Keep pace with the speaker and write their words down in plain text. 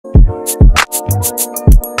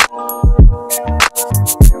Hello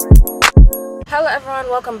everyone,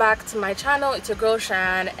 welcome back to my channel. It's your girl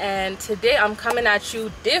Shan, and today I'm coming at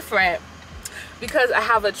you different because I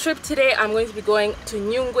have a trip today. I'm going to be going to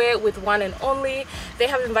Nyungwe with One and Only. They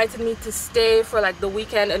have invited me to stay for like the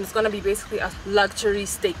weekend, and it's gonna be basically a luxury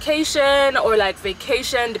staycation or like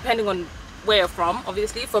vacation depending on where you're from.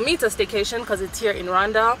 Obviously for me it's a staycation because it's here in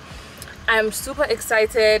Rwanda. I'm super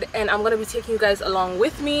excited and I'm gonna be taking you guys along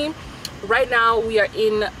with me. Right now we are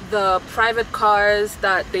in the private cars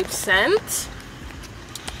that they've sent.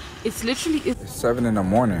 It's literally it's 7 in the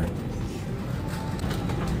morning.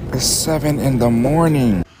 It's 7 in the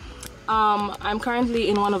morning. I'm currently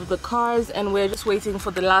in one of the cars and we're just waiting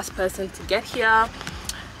for the last person to get here,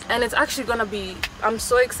 and it's actually gonna be, I'm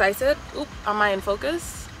so excited. Oop, am I in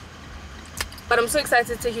focus? But I'm so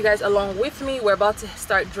excited to take you guys along with me. We're about to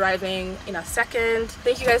start driving in a second.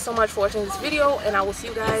 Thank you guys so much for watching this video, and I will see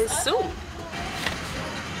you guys soon.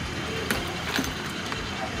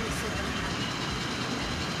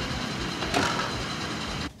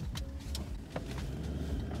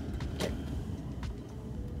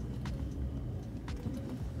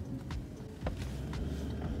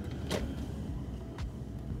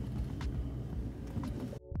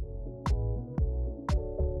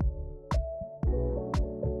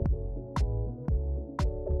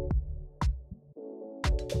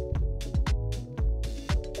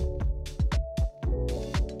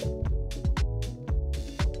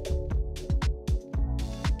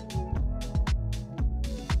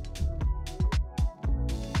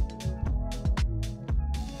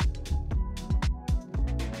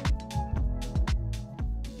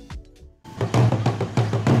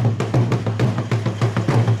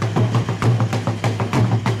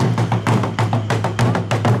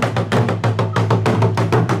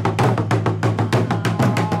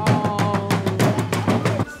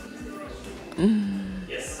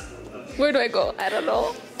 Where do I go? I don't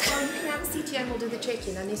know. You can have a seat here and we'll do the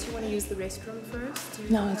check-in, unless you want to use the restroom first.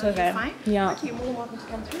 No, it's okay. Fine? Yeah. Okay, you're more than welcome to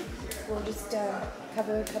come through. We'll just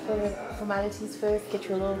cover a couple of formalities first, get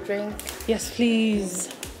you a little drink. Yes, please.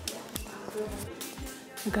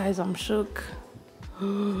 Guys, I'm shook.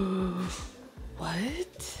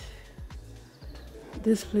 What?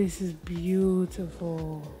 This place is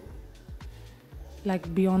beautiful.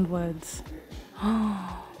 Like beyond words.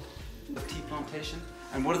 The tea plantation.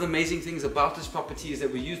 And one of the amazing things about this property is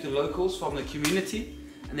that we use the locals from the community,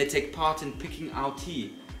 and they take part in picking our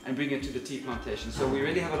tea and bring it to the tea plantation. So we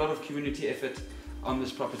really have a lot of community effort on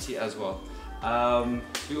this property as well.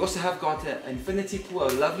 We also have got an infinity pool,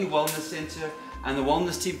 a lovely wellness center, and the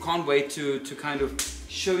wellness team can't wait to kind of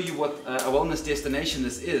show you what a wellness destination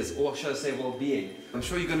this is, or shall I say well-being. I'm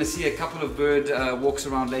sure you're going to see a couple of bird walks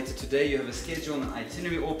around later today. You have a schedule and an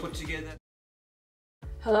itinerary all put together.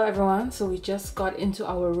 Hello everyone, so we just got into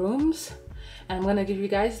our rooms and I'm gonna give you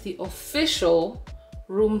guys the official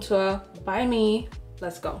room tour by me.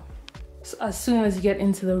 Let's go. So as soon as you get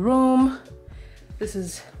into the room, this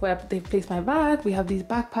is where they've placed my bag. We have these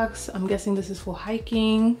backpacks. I'm guessing this is for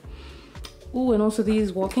hiking. Ooh, and also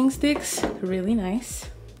these walking sticks, really nice.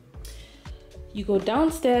 You go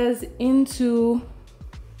downstairs into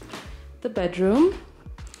the bedroom.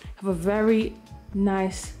 Have a very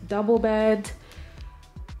nice double bed.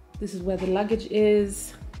 This is where the luggage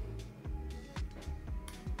is.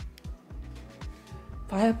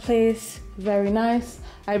 Fireplace, very nice.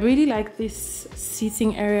 I really like this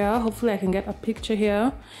seating area. Hopefully I can get a picture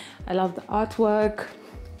here. I love the artwork.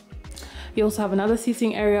 You also have another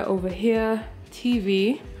seating area over here,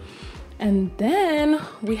 TV. And then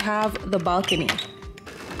we have the balcony.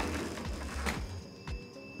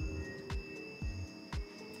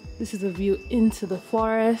 This is a view into the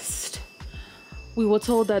forest. We were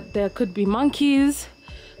told that there could be monkeys,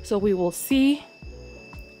 so we will see.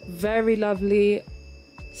 Very lovely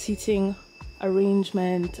seating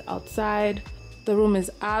arrangement outside. The room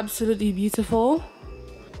is absolutely beautiful.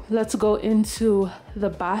 Let's go into the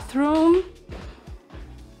bathroom.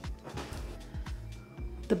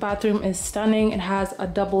 The bathroom is stunning. It has a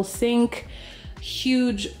double sink,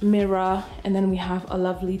 huge mirror, and then we have a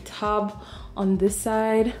lovely tub on this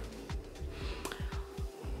side.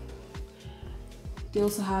 They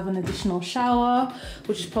also have an additional shower,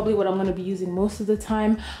 which is probably what I'm going to be using most of the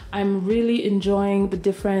time. I'm really enjoying the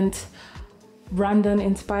different Rwandan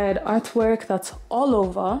inspired artwork that's all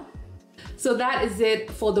over. So that is it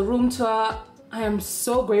for the room tour. I am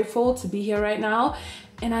so grateful to be here right now,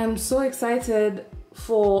 and I'm so excited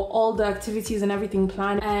for all the activities and everything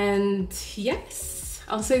planned. And yes,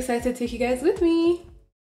 I'm so excited to take you guys with me.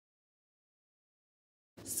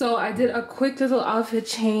 So I did a quick little outfit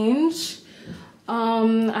change.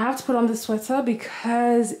 I have to put on this sweater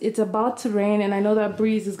because it's about to rain and I know that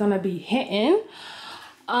breeze is gonna be hitting.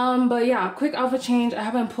 But yeah, quick outfit change. I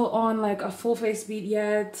haven't put on like a full face beat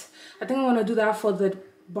yet. I think I'm gonna do that for the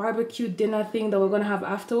barbecue dinner thing that we're gonna have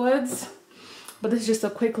afterwards. But this is just a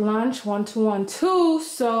quick lunch, 1 2 1 2.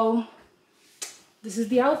 So this is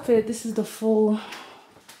the outfit. This is the full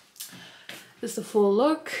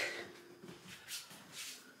look.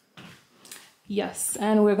 Yes,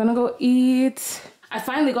 and we're gonna go eat. I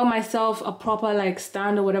finally got myself a proper like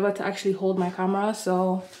stand or whatever to actually hold my camera,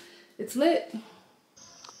 so it's lit.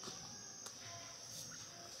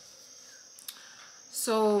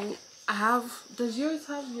 So I have, does yours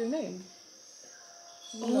have your name?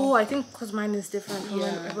 No. Oh, I think because mine is different from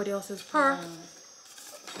everybody else's. Per.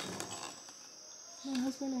 Mine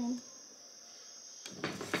has your name.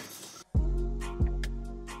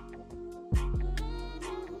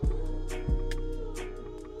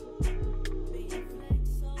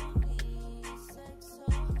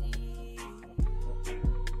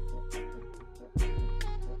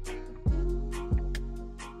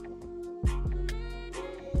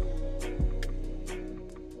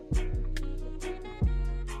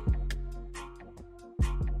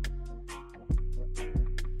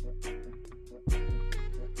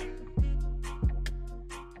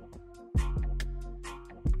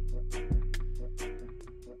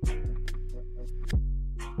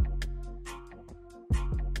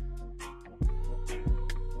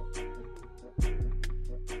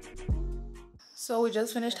 So we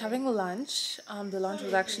just finished having lunch. The lunch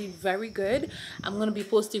was actually very good. I'm going to be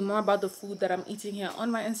posting more about the food that I'm eating here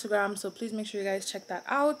on my Instagram, so please make sure you guys check that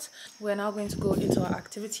out. We're now going to go into our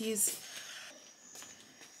activities.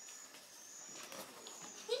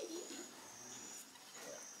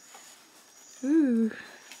 Ooh.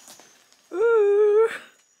 Ooh.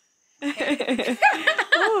 Like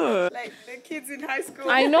the kids in high school.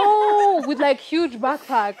 I know, with like huge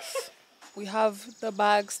backpacks. We have the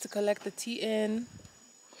bags to collect the tea in.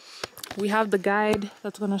 We have the guide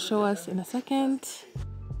that's gonna show us in a second.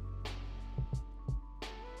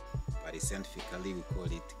 But scientifically we call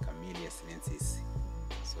it Camellia sinensis.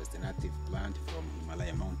 So it's a native plant from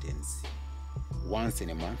Himalaya mountains. Once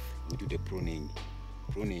in a month we do the pruning.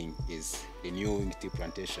 Pruning is the new tea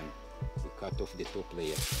plantation. We cut off the top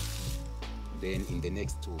layer. Then in the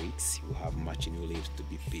next 2 weeks you have much new leaves to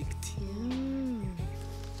be picked.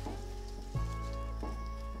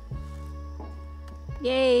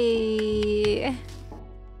 Yay!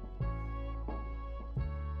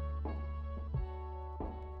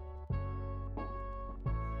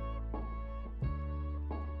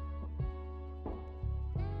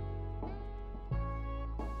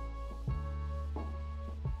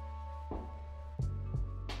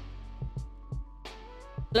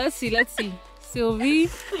 Let's see. Sylvie.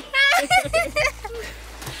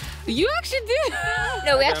 You actually did.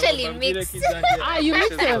 No, we actually mixed. You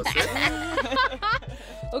mixed them.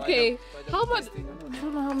 Okay. How much? I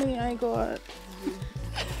don't know how many I got.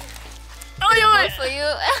 Oh, you want for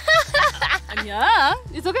you? Yeah,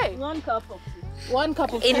 it's okay. 1 cup of tea. 1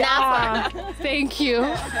 cup of tea. Enough. Thank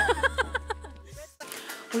you.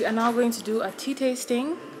 We are now going to do a tea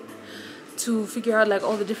tasting to figure out like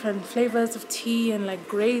all the different flavors of tea and like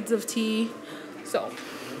grades of tea. So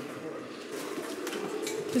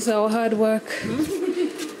this is our hard work.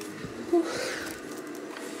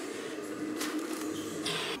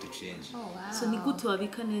 So ni good to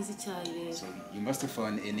abika neza icyayi rero. So you must have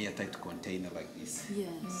found any airtight container like this.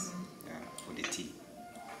 Yes. For the tea.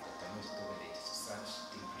 Cannot tolerate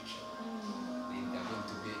such temperature. Then they are going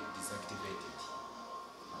to be deactivated.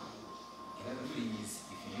 Another thing is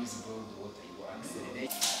if you use boiled water, you will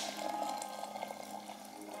accelerate.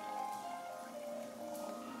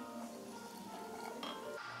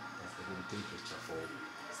 That's the room temperature for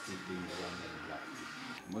steeping the Rwandan black tea.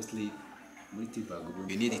 Mostly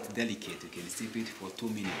you need it delicate. You can steep it for 2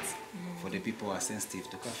 minutes. For the people who are sensitive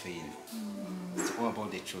to caffeine, it's all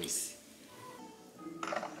about the choice.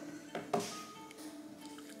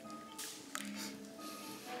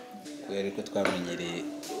 Kubera ko twamenyereye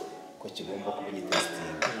ko kigomba kuba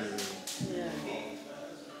gitesting.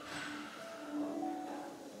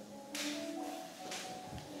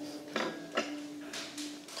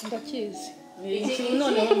 Ndakizi. Bamenyereye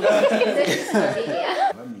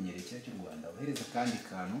cya cy'u Rwanda uhereza kandi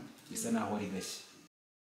kantu bisa naho ari gashya.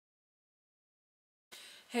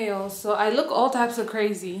 Hey y'all, so I look all types of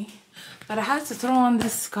crazy, but I had to throw on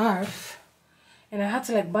this scarf and I had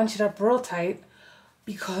to like bunch it up real tight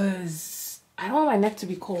because I don't want my neck to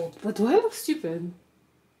be cold. But do I look stupid?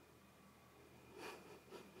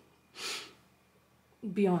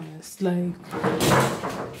 Be honest, like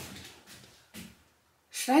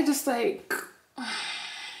Should I just like,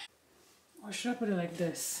 or should I put it like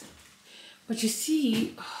this? But you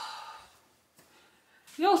see,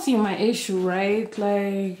 y'all see my issue, right?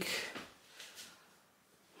 Like,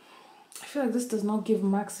 I feel like this does not give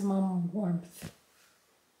maximum warmth.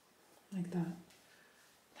 Like that.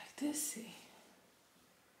 Like this, see.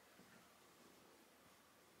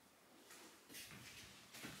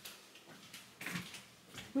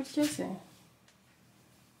 What did you say?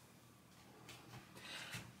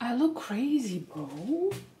 I look crazy,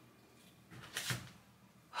 bro.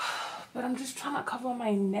 But I'm just trying to cover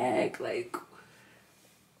my neck. Like,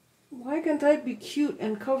 why can't I be cute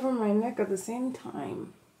and cover my neck at the same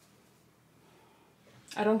time?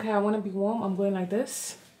 I don't care. I want to be warm. I'm going like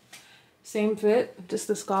this. Same fit, just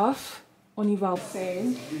the scarf. On y va.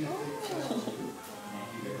 Same.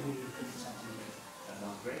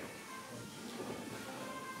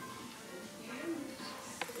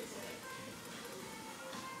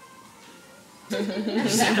 I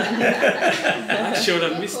should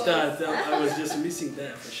have missed that. I was just missing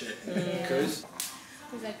that for sure. Because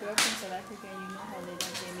I grew up in South Africa, you know how they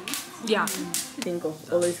don't really. Yeah. Think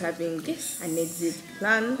of always having an exit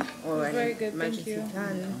plan or an Very good, thank emergency you.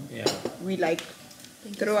 plan. yeah, We like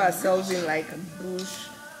throw ourselves in like a bush.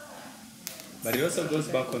 But it also goes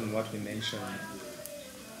back on what we mentioned,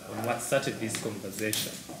 on what started this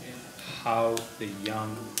conversation, how the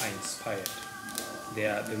young are inspired.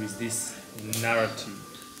 There is this narrative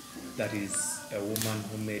that is a woman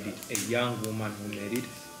who made it, a young woman who made it,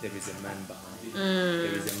 there is a man behind it.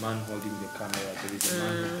 There is a man holding the camera, there is a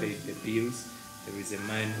man who paid the bills, there is a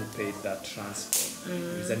man who paid that transport.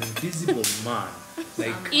 There is an invisible man,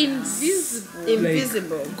 like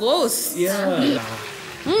Invisible. Ghost. yeah.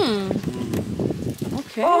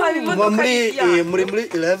 Okay. Oh, have you got the muri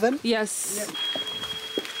 11. Yes.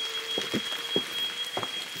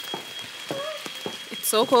 It's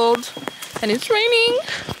so cold and it's raining.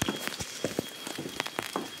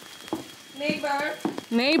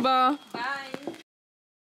 Neighbor.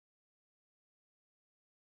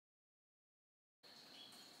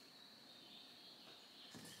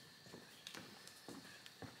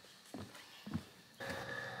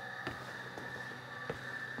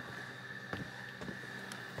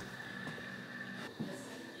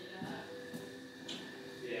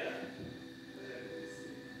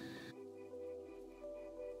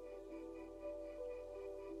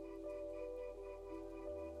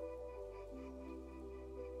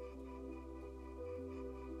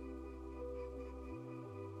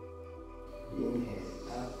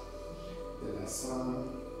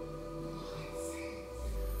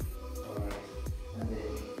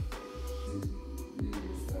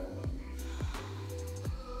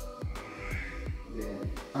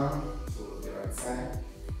 Arm to the right side,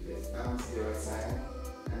 left arm to the right side,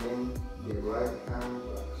 and then the right arm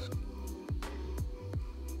back.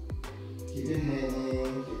 Keep it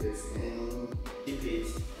hanging, keep it hanging, keep it,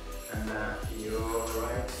 and your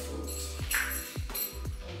right foot.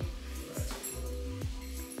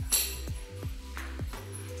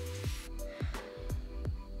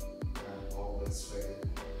 And always straight.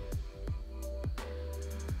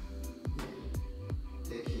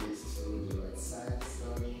 Take it to the right side,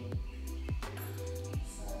 slowly.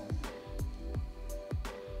 Side.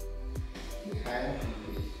 Behind and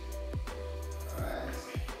lift. Alright.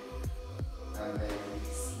 And then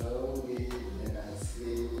slowly and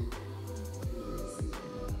nicely release it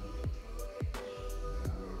down.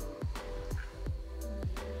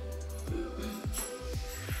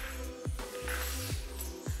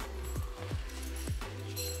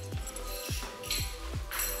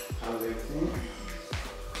 How's everything?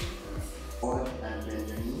 Forward and bend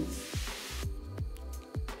your knees.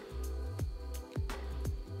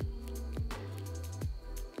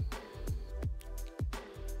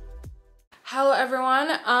 Hello everyone.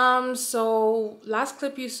 So last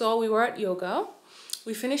clip you saw, we were at yoga.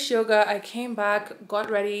 We finished yoga. I came back, got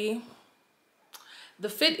ready. The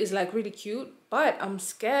fit is like really cute, but I'm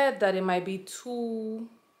scared that it might be too.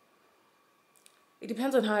 It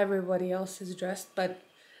depends on how everybody else is dressed, but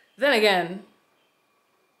then again,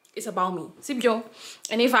 it's about me. Sibjo.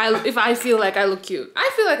 And if I feel like I look cute,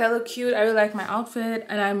 I feel like I look cute. I really like my outfit,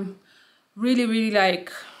 and I'm really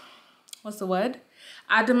like, what's the word?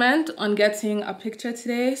 Adamant on getting a picture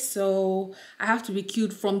today, so I have to be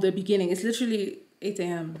cute from the beginning. It's literally 8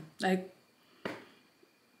 a.m. like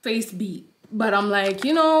face beat, but I'm like,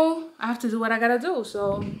 you know, I have to do what I gotta do.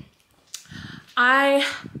 So I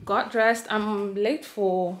got dressed. I'm late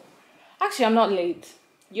for, actually I'm not late.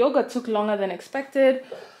 Yoga took longer than expected,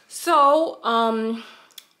 so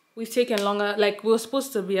we've taken longer. Like we were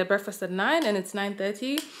supposed to be at breakfast at 9 and it's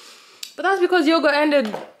 9:30. But that's because yoga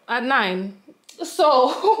ended at 9.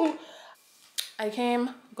 So I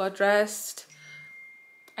came, got dressed.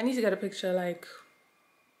 I need to get a picture. Like,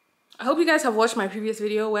 I hope you guys have watched my previous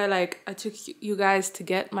video where like I took you guys to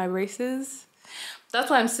get my braces.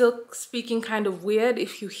 That's why I'm still speaking kind of weird.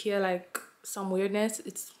 If you hear like some weirdness,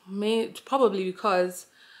 it's probably because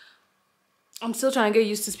I'm still trying to get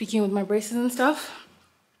used to speaking with my braces and stuff.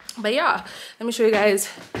 But yeah, let me show you guys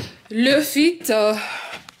le fit.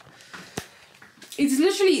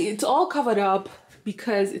 It's all covered up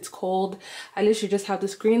because it's cold. I literally just have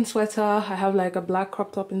this green sweater. I have like a black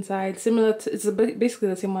crop top inside, similar to, it's basically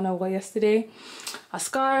the same one I wore yesterday. A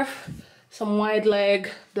scarf, some wide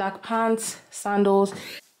leg, black pants, sandals.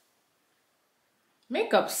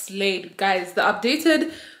 Makeup slayed, guys. The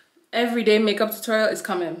updated everyday makeup tutorial is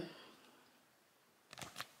coming.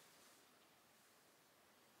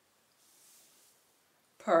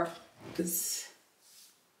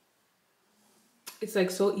 It's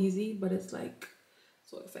like so easy, but it's like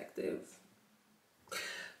so effective.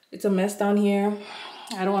 It's a mess down here.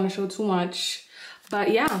 I don't want to show too much,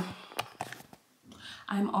 but yeah,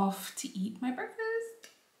 I'm off to eat my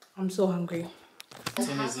breakfast. I'm so hungry.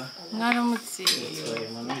 English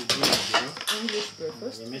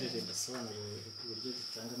breakfast.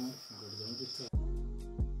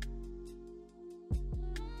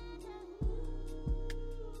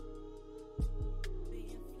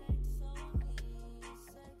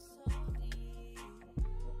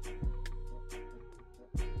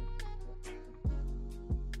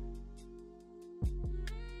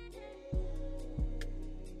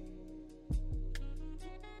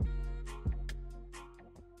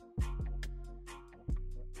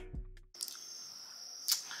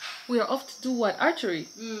 We are off to do what? Archery.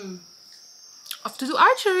 Off to do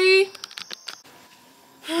archery.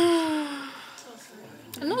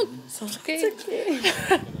 No, it's okay. It's okay.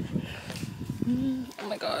 Oh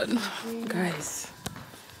my god, guys.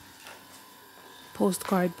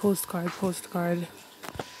 Postcard, postcard, postcard.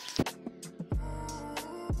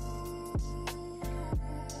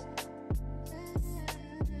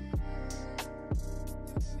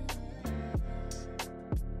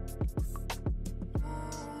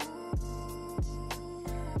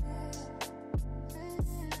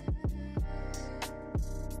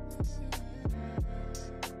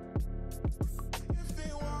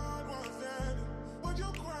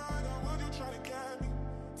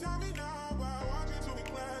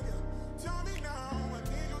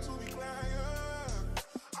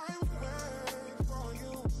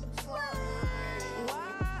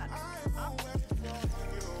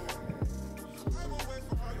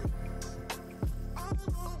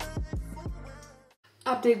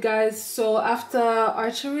 Update, guys. So after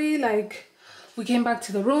archery, like, we came back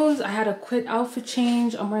to the rooms. I had a quick outfit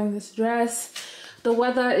change. I'm wearing this dress. The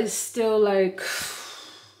weather is still like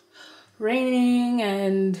raining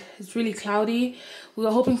and it's really cloudy. We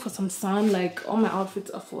were hoping for some sun. Like, all my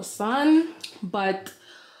outfits are for sun, but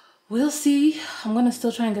we'll see. I'm gonna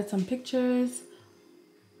still try and get some pictures.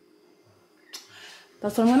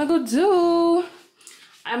 That's what I'm gonna go do.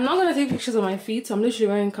 I'm not gonna take pictures of my feet, so I'm literally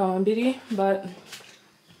wearing kawambiri, but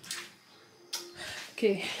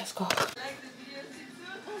okay, let's go. I like the video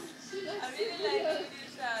too. I really like the video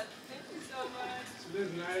shot. Thank you so much. It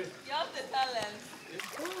looks nice. You have the talent.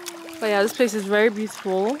 But yeah, this place is very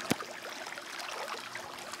beautiful.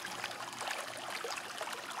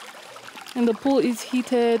 And the pool is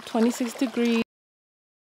heated, 26 degrees.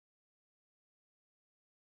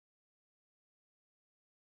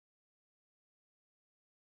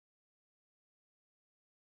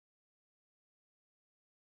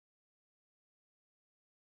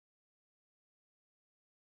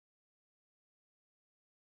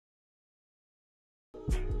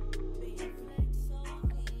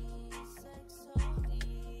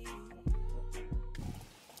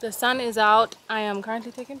 The sun is out. I am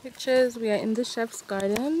currently taking pictures. We are in the chef's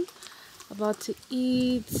garden, about to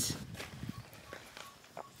eat.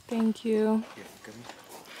 Thank you.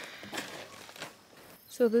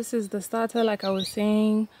 So this is the starter, like I was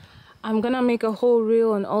saying. I'm gonna make a whole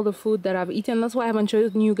reel on all the food that I've eaten. That's why I haven't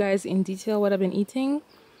shown you guys in detail what I've been eating.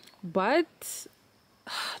 But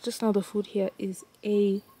just know the food here is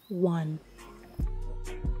A1.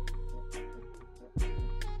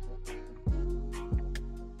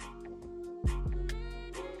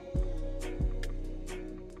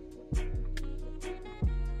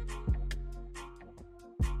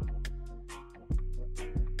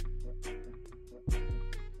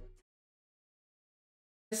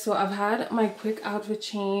 So I've had my quick outfit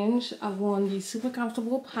change. I've worn these super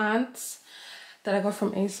comfortable pants that I got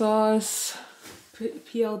from ASOS.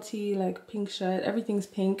 PLT, like pink shirt. Everything's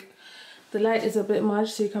pink. The light is a bit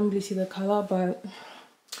much, so you can't really see the color, but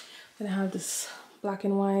then I have this black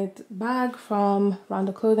and white bag from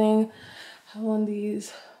Rwanda Clothing. I won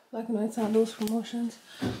these black and white sandals from Oceans.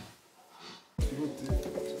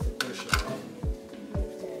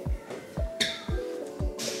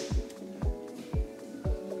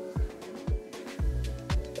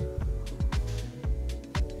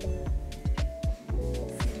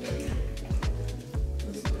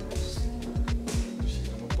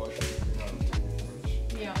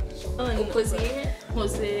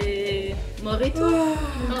 Jose Morito?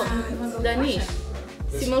 No, Danish.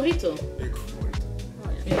 Si Morito?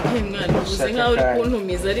 Mwana, uzi nkaho uri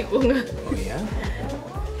kuntumiza ariko nka. Oya.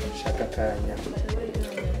 Shaka kanya.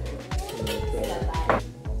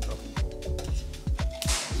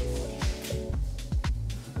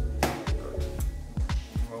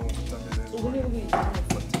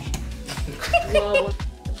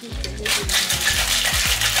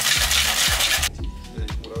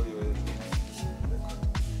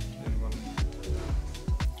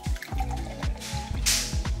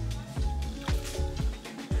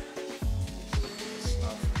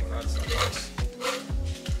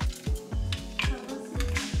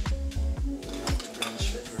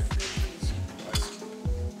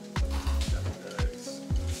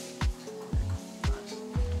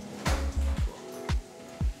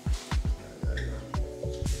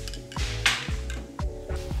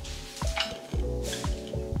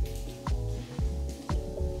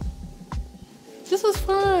 This was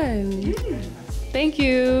fun. Thank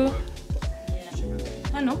you.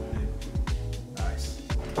 I know. Nice.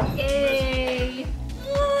 Yay!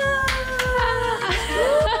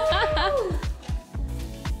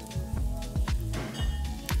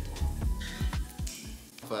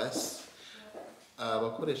 Canvas.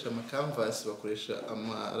 Abakoresha amacanvas bakoresha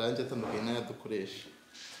amarangi atandukanye n'aya dukoresha.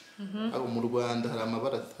 Abo mu Rwanda hari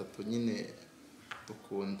amabara atatu nyine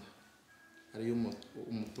dukunda. Hari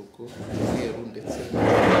umutuku, umweru ndetse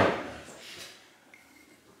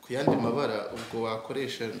ku yandi mabara ubwo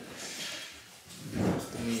wakoresha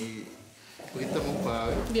ni guhitamo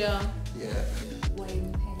kwawe. Yeah.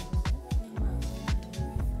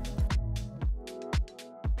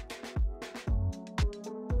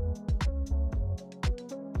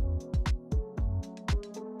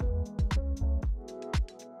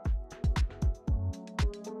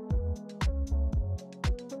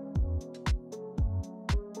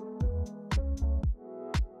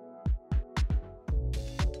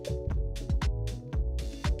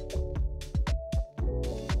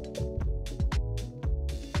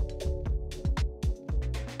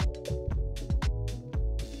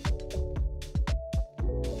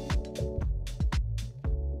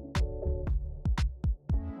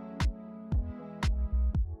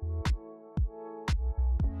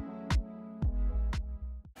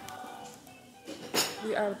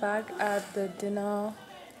 We are back at the dinner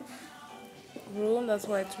room. That's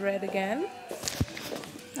why it's red again.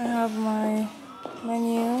 I have my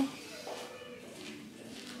menu.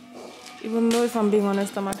 Even though, if I'm being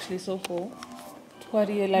honest, I'm actually so full.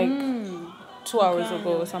 Like 2 hours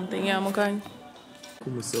ago or something. Yeah, I'm okay.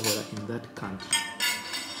 In that country.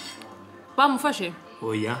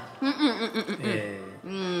 Oh yeah.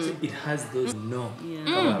 So it has those So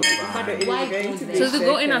they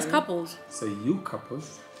go in as couples. So you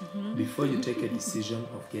couples, before you take a decision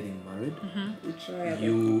of getting married,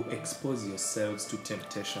 you expose yourselves to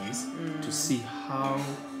temptations to see how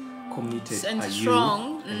committed And are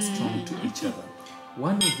strong. you and strong to each other.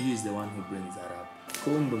 One of you is the one who brings that up.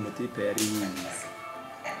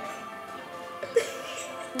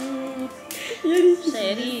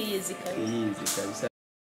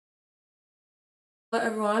 Hello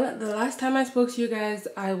everyone, the last time I spoke to you guys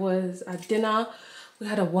I was at dinner. We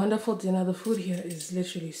had a wonderful dinner. The food here is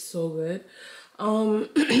literally so good.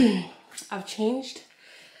 I've changed.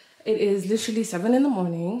 It is literally 7 in the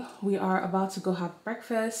morning. We are about to go have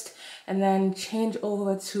breakfast and then change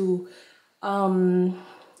over to One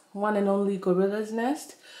and Only Gorilla's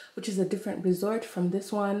Nest, which is a different resort from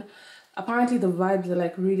this one. Apparently the vibes are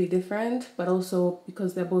like really different, but also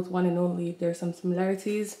because they're both one and only, there's some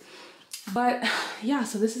similarities. But yeah,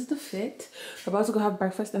 so this is the fit. We're about to go have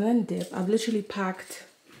breakfast and then dip. I've literally packed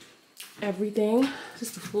everything.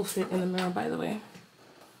 Just the full fit in the mirror, by the way.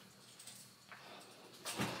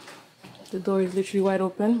 The door is literally wide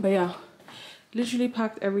open, but yeah, literally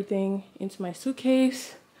packed everything into my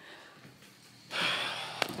suitcase.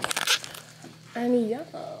 And yeah,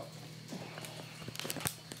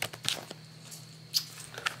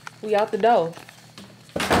 we out the door.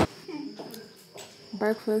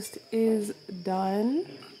 Breakfast is done.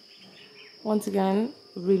 Once again,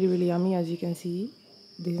 really yummy, as you can see.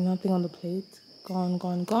 There's nothing on the plate. Gone,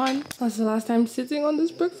 gone, gone. That's the last time sitting on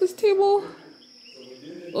this breakfast table.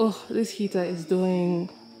 Oh, this heater is doing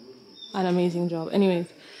an amazing job. Anyways,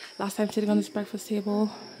 last time sitting on this breakfast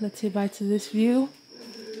table. Let's say bye to this view.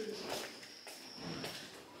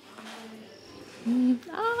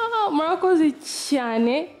 Murakoze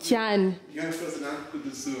cyane cyane.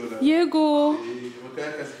 Yego.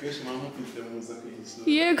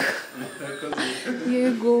 Yego.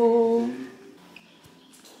 Yego.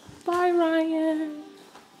 Bye, Ryan.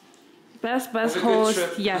 Best host.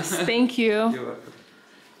 Trip. Yes, thank you. You're welcome.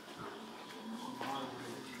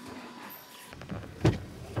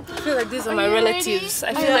 I feel like these are my relatives.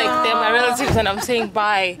 I feel like they're my relatives and I'm saying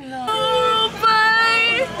bye. No. Oh, bye!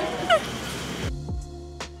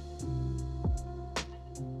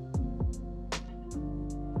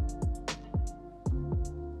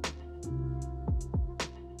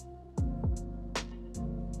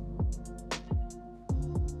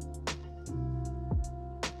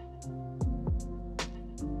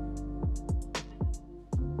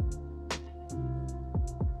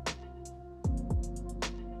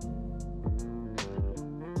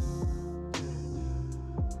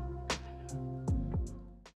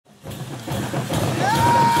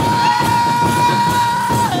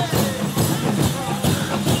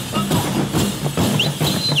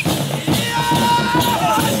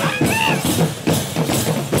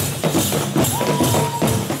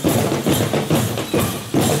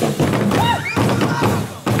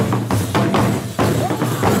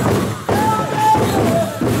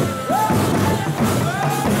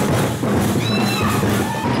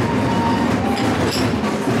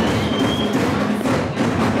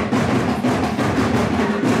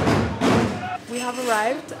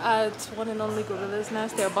 At One&Only Gorilla's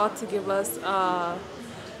Nest. They're about to give us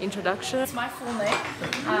introduction. It's my full name,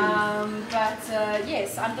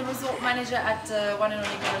 yes, I'm the resort manager at One&Only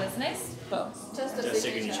Gorilla's Nest. Just a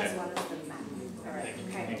signature as well as the map. All right.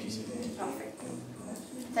 Okay. Thank you. Perfect.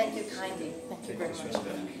 Thank you kindly. Thank you very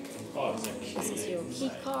much. This is your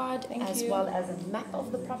key card as well as a map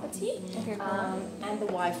of the property and the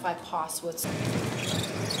Wi-Fi passwords.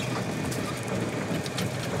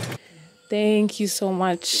 Thank you so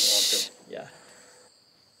much. Yeah.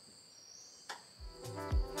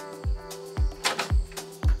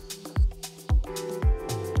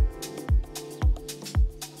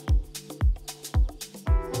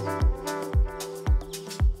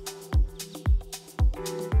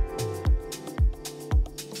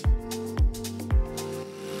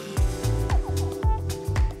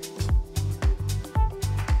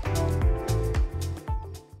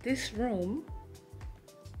 This room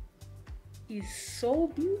is so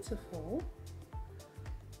beautiful.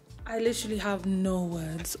 I literally have no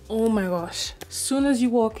words. Oh my gosh. As soon as you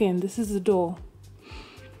walk in, this is the door.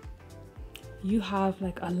 You have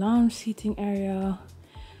like a lounge seating area.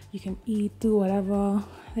 You can eat, do whatever.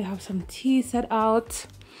 They have some tea set out.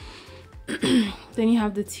 Then you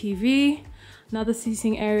have the TV, another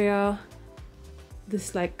seating area,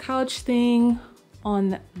 this like couch thing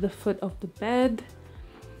on the foot of the bed.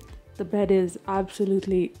 The bed is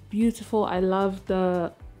absolutely beautiful. I love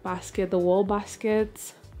the basket, the wall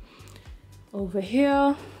baskets. Over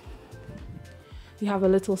here, you have a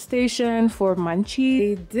little station for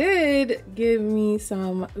munchies. They did give me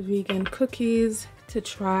some vegan cookies to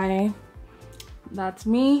try. That's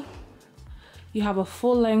me. You have a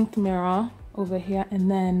full-length mirror over here and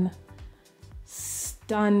then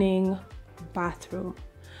stunning bathroom.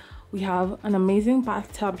 We have an amazing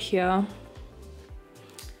bathtub here.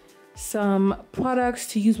 Some products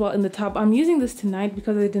to use while in the tub. I'm using this tonight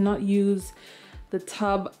because I did not use the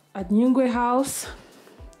tub at Nyungwe house.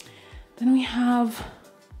 Then we have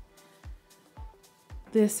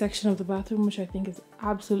this section of the bathroom, which I think is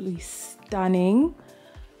absolutely stunning.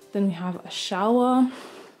 Then we have a shower,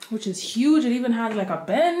 which is huge. It even has like a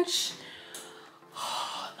bench.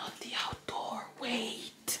 Oh, not the outdoor,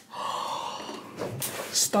 wait.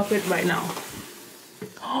 Stop it right now.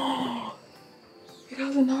 Oh, it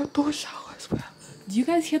has an outdoor shower as well. Do you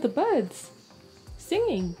guys hear the birds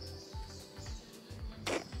singing?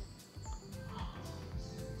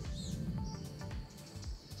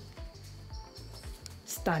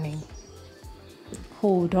 Stunning.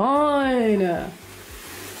 Hold on.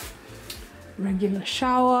 Regular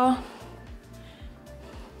shower.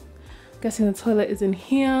 Guessing the toilet is in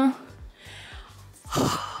here.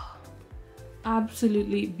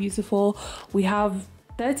 Absolutely beautiful. We have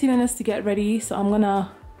 30 minutes to get ready, so I'm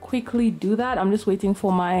gonna quickly do that. I'm just waiting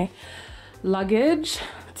for my luggage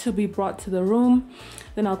to be brought to the room.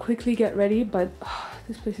 Then I'll quickly get ready, but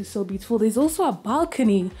this place is so beautiful. There's also a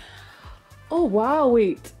balcony. Oh wow,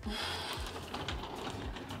 wait.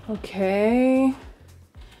 Okay.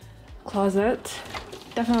 Closet.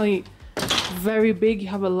 Definitely very big. You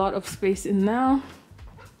have a lot of space in now.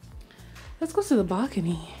 Let's go to the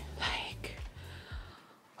balcony. Like,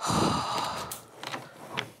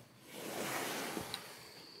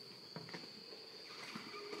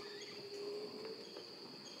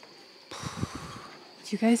 do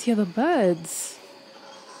you guys hear the birds?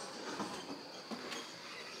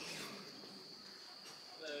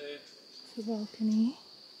 The balcony.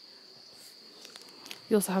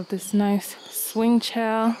 You also have this nice swing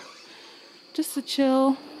chair just to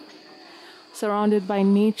chill, surrounded by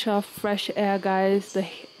nature, fresh air, guys.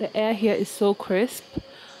 The air here is so crisp.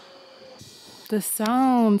 The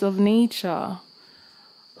sounds of nature.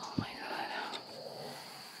 Oh my god.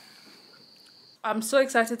 I'm so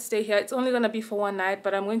excited to stay here. It's only gonna be for one night,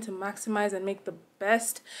 but I'm going to maximize and make the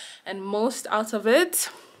best and most out of it.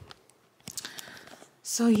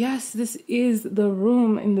 So yes, this is the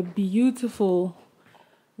room in the beautiful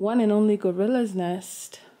One and Only Gorilla's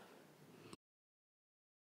Nest.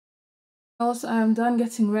 Also, I'm done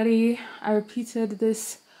getting ready. I repeated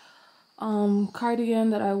this cardigan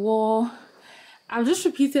that I wore. I've just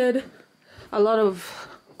repeated a lot of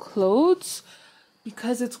clothes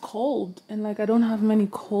because it's cold and like I don't have many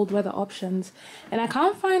cold weather options, and I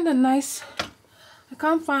can't find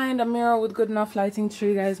a mirror with good enough lighting to show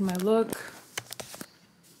you guys my look.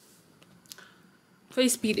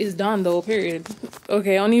 Face beat is done though, period.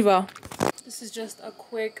 Okay, on y va. This is just a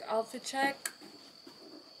quick outfit check.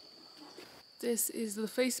 This is the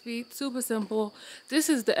face beat, super simple. This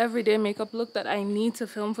is the everyday makeup look that I need to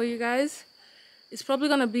film for you guys. It's probably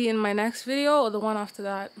gonna be in my next video or the one after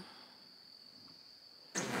that.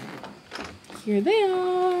 Here they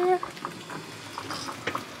are.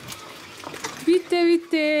 Vite,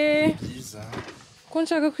 vite.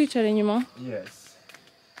 Konshaka kwicara inyuma? Yes.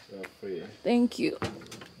 You're free. Thank you.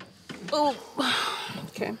 Oh,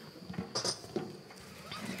 okay.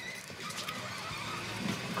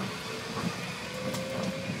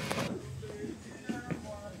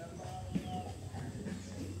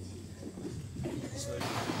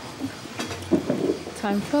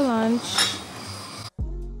 Time for lunch.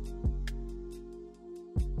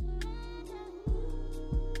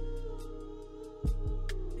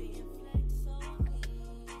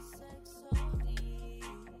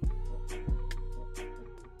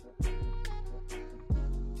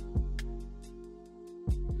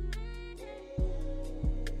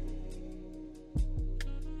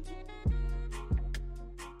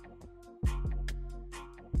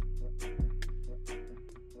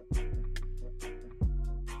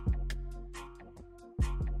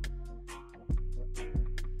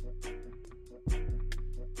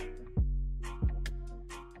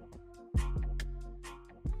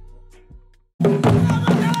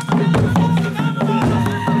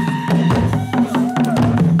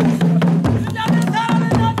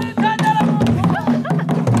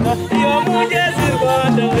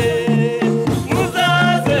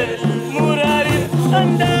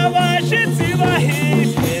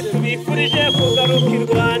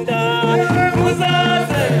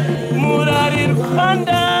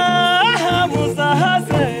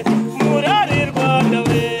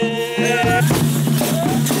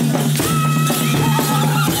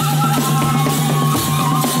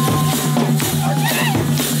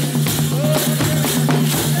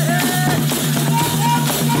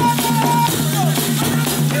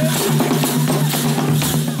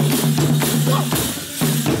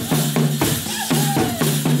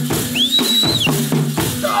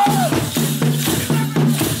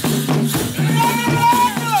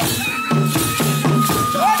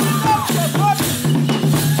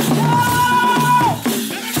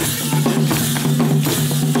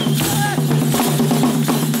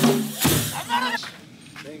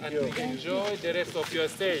 Enjoy the rest of your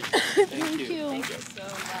stay. Thank you. Thank you so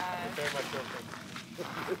much. Very much welcome.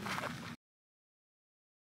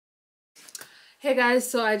 Hey guys,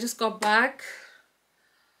 so I just got back.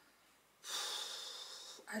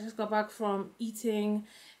 From eating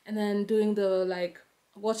and then doing the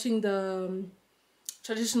watching the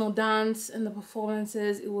traditional dance and the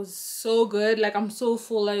performances. It was so good. Like, I'm so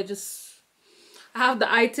full. I have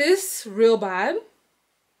the itis real bad.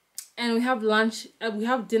 And we have lunch, we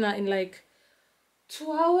have dinner in like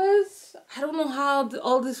 2 hours. I don't know how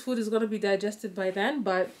all this food is gonna be digested by then,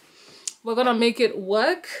 but we're gonna make it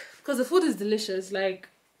work because the food is delicious. Like,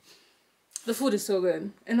 the food is so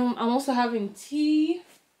good. And I'm also having tea.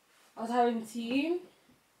 I was having tea.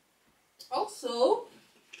 Also,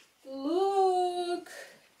 look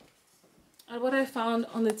at what I found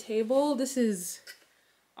on the table. This is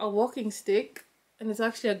a walking stick. and it's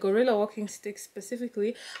actually a gorilla walking stick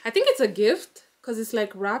specifically. I think it's a gift because it's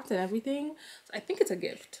like wrapped and everything. So I think it's a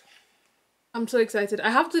gift. I'm so excited.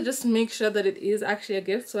 I have to just make sure that it is actually a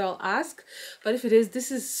gift, so I'll ask. But if it is,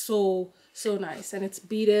 this is so nice, and it's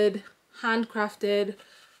beaded, handcrafted.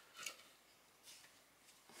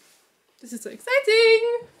 This is so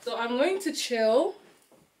exciting. So I'm going to chill.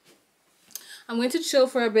 I'm going to chill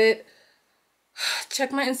for a bit,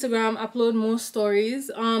 check my Instagram, upload more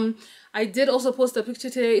stories. I did also post a picture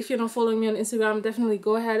today. If you're not following me on Instagram, definitely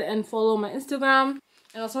go ahead and follow my Instagram.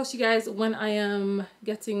 And I'll talk to you guys when I am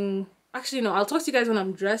getting... Actually, no, I'll talk to you guys when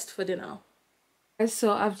I'm dressed for dinner.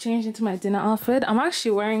 So I've changed into my dinner outfit. I'm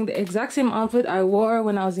actually wearing the exact same outfit I wore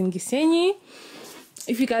when I was in Gisenyi.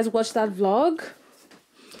 If you guys watched that vlog,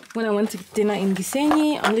 when I went to dinner in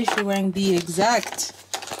Gisenyi, I'm literally wearing the exact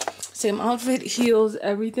same outfit, heels,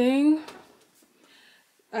 everything.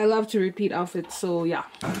 I love to repeat outfits, so yeah.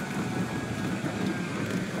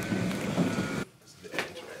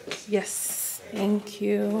 Yes, thank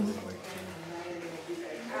you.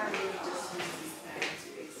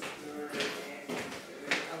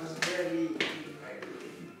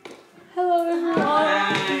 Hello everyone.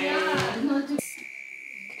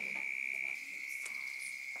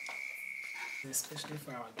 Especially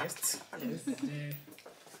for our guests. Yes. They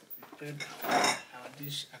prepared our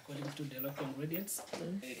dish according to the local ingredients.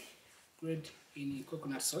 Bread in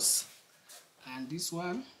coconut sauce. And this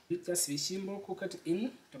one, just vishimbo cooked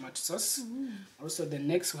in tomato sauce. Also the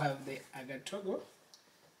next we have the agatogo.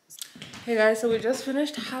 Hey guys, so we just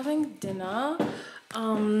finished having dinner.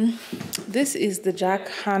 This is the Jack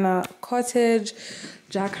Hanna cottage.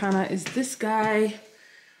 Jack Hanna is this guy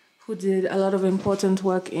who did a lot of important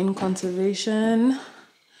work in conservation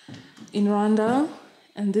in Rwanda,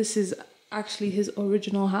 and this is actually his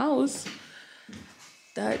original house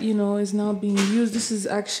that, you know, is now being used. This is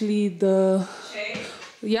actually the...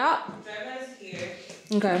 Yeah?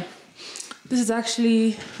 Okay. This is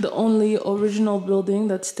actually the only original building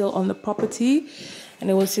that's still on the property, and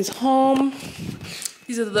it was his home.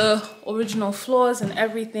 These are the original floors and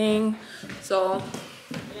everything. So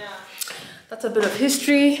yeah, that's a bit of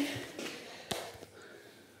history.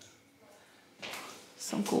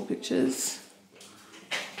 Some cool pictures.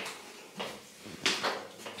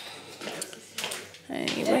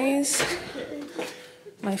 Anyways,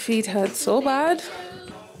 my feet hurt so bad.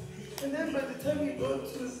 And then by the time you go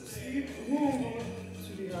to sleep,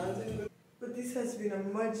 but this has been a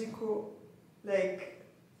magical, like,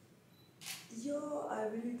 yo, I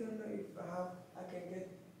really don't know if I can get.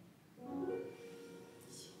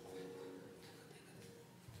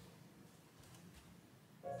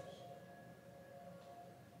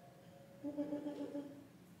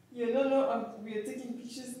 You don't know, we are taking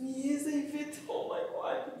pictures. Yes, I fit. Oh my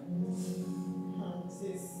god.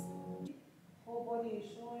 Sis. Whole body is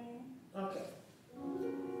showing. Okay.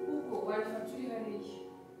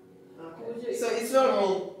 Okay. So it's not me.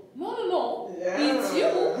 No. Yeah. It's you.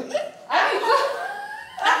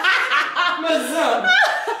 Mazam.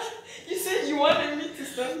 You said you wanted me to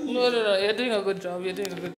stop you. No. You're doing a good job. You're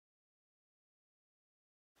doing a good job.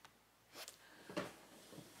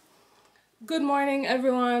 Good morning,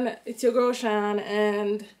 everyone. It's your girl Shan,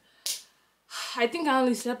 and I think I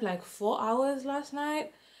only slept like 4 hours last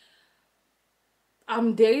night.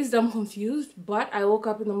 I'm dazed, I'm confused, but I woke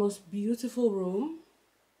up in the most beautiful room.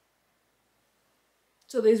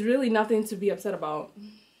 So there's really nothing to be upset about.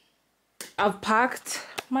 I've packed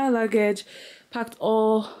my luggage, packed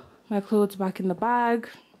all my clothes back in the bag.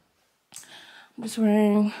 I'm just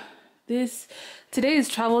wearing this. Today is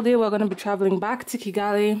travel day. We're going to be traveling back to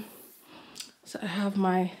Kigali. So I have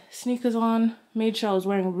my sneakers on, made sure I was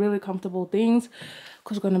wearing really comfortable things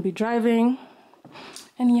because we're going to be driving.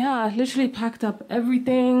 And yeah, I literally packed up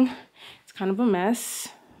everything. It's kind of a mess,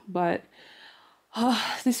 but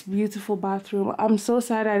this beautiful bathroom. I'm so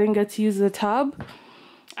sad I didn't get to use the tub.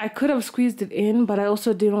 I could have squeezed it in, but I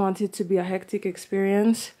also didn't want it to be a hectic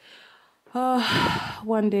experience.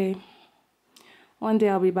 One day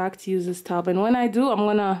I'll be back to use this tub, and when I do, I'm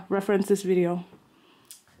gonna reference this video.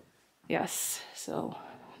 Yes, so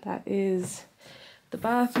that is the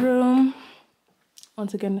bathroom.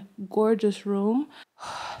 Once again, gorgeous room.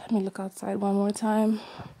 Let me look outside one more time.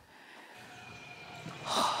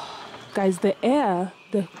 Guys, the air,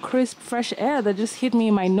 the crisp, fresh air that just hit me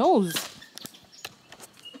in my nose.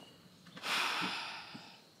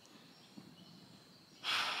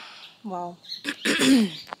 Wow.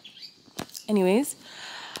 Anyways,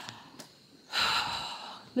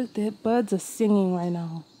 look, the birds are singing right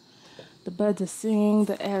now. The birds are singing,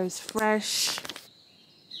 the air is fresh.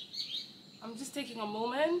 I'm just taking a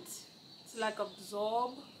moment to like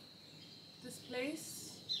absorb this place.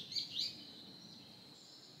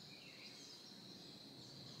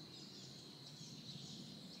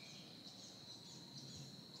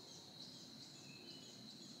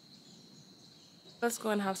 Let's go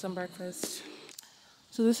and have some breakfast.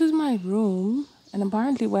 So this is my room, and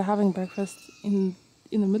apparently we're having breakfast in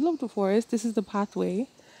the middle of the forest. This is the pathway.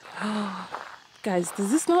 Guys,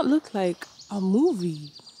 does this not look like a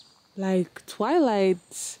movie? Like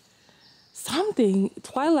Twilight something.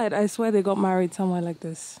 Twilight, I swear they got married somewhere like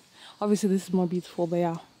this. Obviously this is more beautiful, but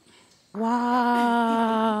yeah. Wow.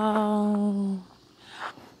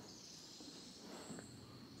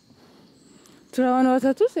 Turawana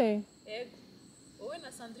watatu say?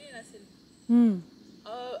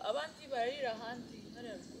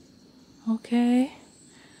 Okay.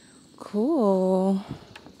 Cool.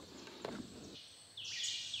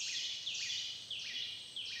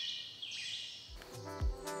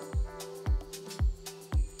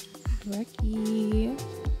 Lucky.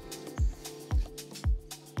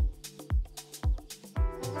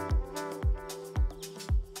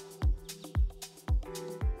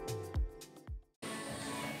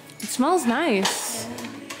 It smells nice.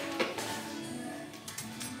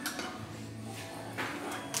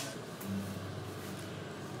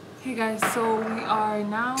 Hey guys, so we are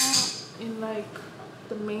now in like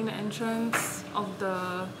the main entrance of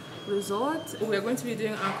the resort. We're going to be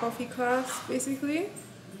doing our coffee class basically,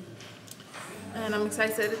 and I'm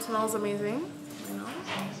excited. It smells amazing, you know.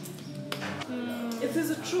 It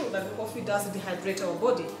is true that coffee does dehydrate our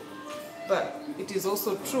body, but it is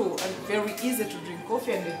also true and very easy to drink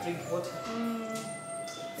coffee and then drink water.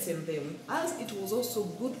 Same them, as it was also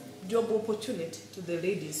good job opportunity to the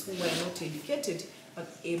ladies who were not educated but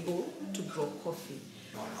able to grow coffee.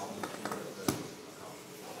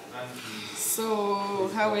 So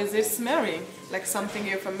how is it smelling? Like something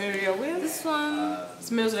you're familiar with? This one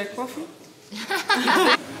smells like coffee.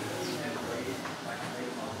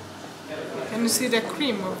 Can you see the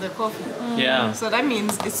cream of the coffee? Yeah. So that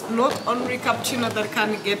means it's not only cappuccino that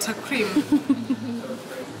can get a cream.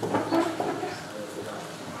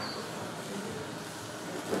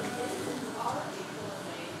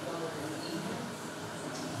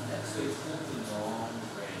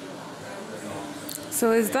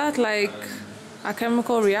 So is that like a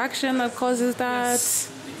chemical reaction that causes that?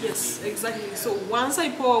 Yes, exactly. So once I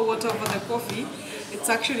pour water over the coffee, it's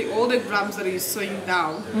actually all the grams that is sewing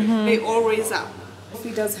down. They always are.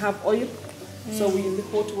 Coffee does have oil, so we use the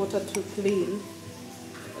hot water to clean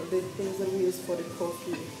the things that we use for the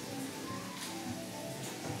coffee.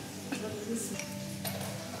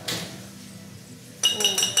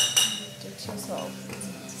 Oh, touch yourself.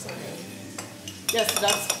 Yes,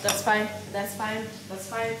 that's fine. That's fine. That's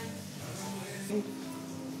fine.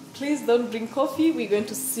 Please don't drink coffee. We're going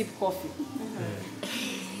to sip coffee.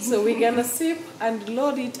 So we're gonna sip and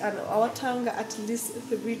load it on our tongue at least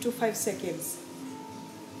 3 to 5 seconds.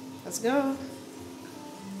 Let's go.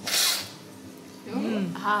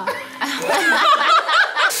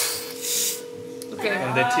 Okay.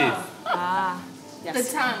 On the teeth. Yes. The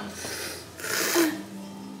tongue.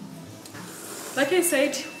 Like I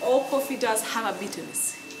said, all coffee does have a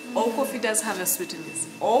bitterness. All coffee does have a sweetness.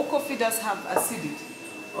 All coffee does have acidity.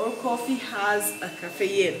 All coffee has a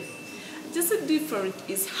caffeine. Just the difference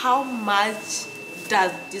is how much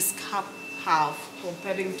does this cup have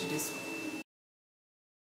comparing to this one.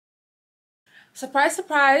 Surprise,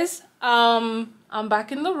 surprise. I'm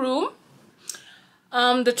back in the room.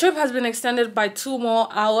 The trip has been extended by 2 more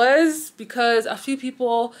hours because a few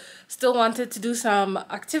people still wanted to do some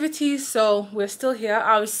activities, so we're still here.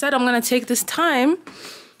 I said I'm gonna take this time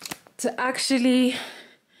to actually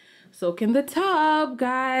soak in the tub,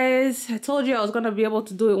 guys. I told you I was gonna be able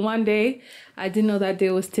to do it one day. I didn't know that day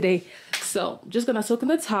was today. So I'm just gonna soak in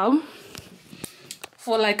the tub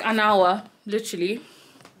for like an hour, literally.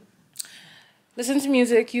 Listen to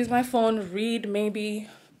music, use my phone, read maybe,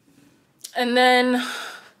 and then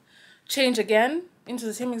change again into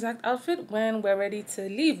the same exact outfit when we're ready to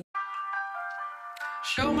leave.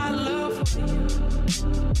 Show my love for you.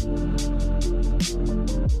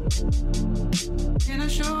 Can I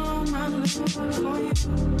show my love for you?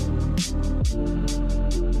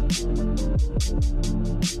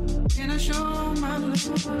 Can I show my love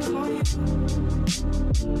for you?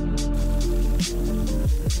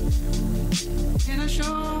 Can I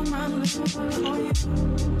show my love for you?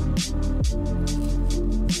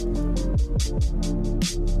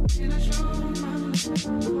 Can I show my love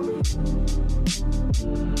for you?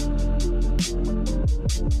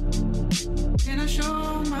 Can I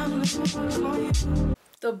show my love for you?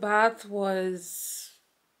 The bath was,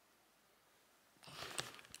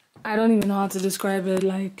 I don't even know how to describe it.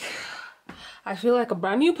 Like, I feel like a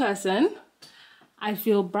brand new person. I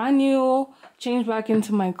feel brand new, changed back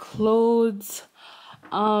into my clothes.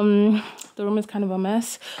 The room is kind of a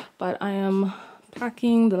mess, but I am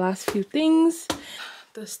packing the last few things.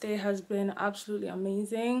 The stay has been absolutely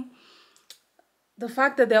amazing. The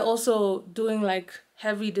fact that they're also doing like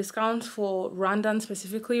heavy discounts for Rwandan,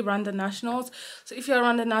 specifically Rwandan nationals. So if you're a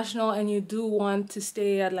Rwandan national and you do want to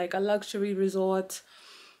stay at like a luxury resort,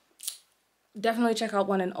 definitely check out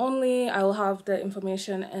One&Only. I will have the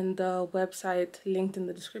information and the website linked in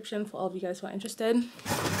the description for all of you guys who are interested.